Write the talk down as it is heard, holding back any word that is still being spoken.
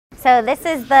So this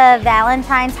is the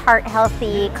Valentine's Heart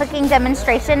Healthy Cooking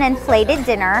Demonstration and Plated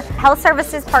Dinner. Health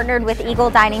Services partnered with Eagle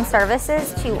Dining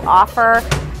Services to offer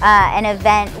an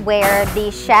event where the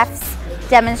chefs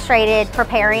demonstrated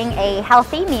preparing a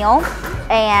healthy meal,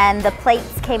 and the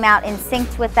plates came out in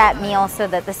sync with that meal so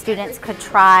that the students could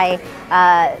try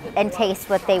and taste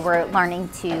what they were learning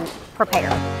to prepare.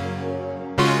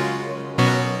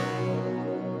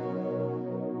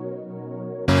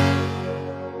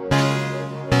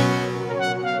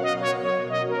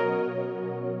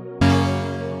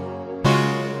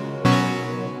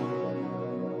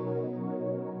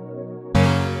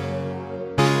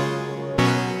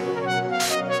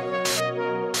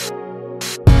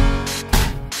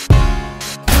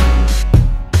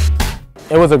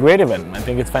 It was a great event. I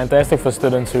think it's fantastic for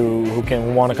students who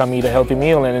can want to come eat a healthy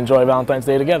meal and enjoy Valentine's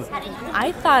Day together.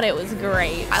 I thought it was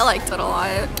great. I liked it a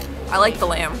lot. I liked the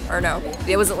lamb, or no,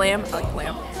 it was lamb? I liked the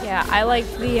lamb. Yeah, I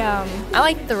liked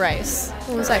the rice.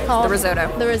 What was that called? The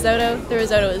risotto. The risotto. The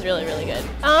risotto was really, really good.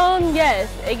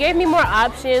 Yes, it gave me more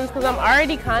options because I'm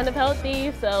already kind of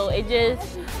healthy, so it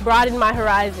just broadened my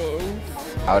horizons.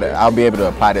 I'll be able to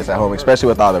apply this at home, especially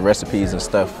with all the recipes and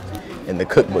stuff in the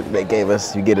cookbook they gave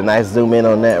us. You get a nice zoom in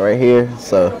on that right here,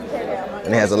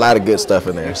 and it has a lot of good stuff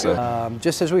in there. So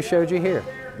just as we showed you here,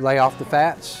 lay off the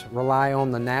fats, rely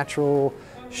on the natural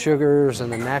sugars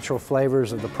and the natural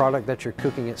flavors of the product that you're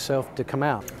cooking itself to come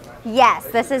out. Yes,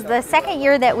 this is the second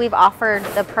year that we've offered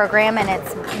the program, and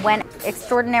it's went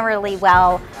extraordinarily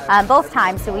well both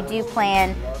times, so we do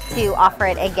plan to offer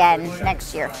it again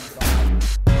next year.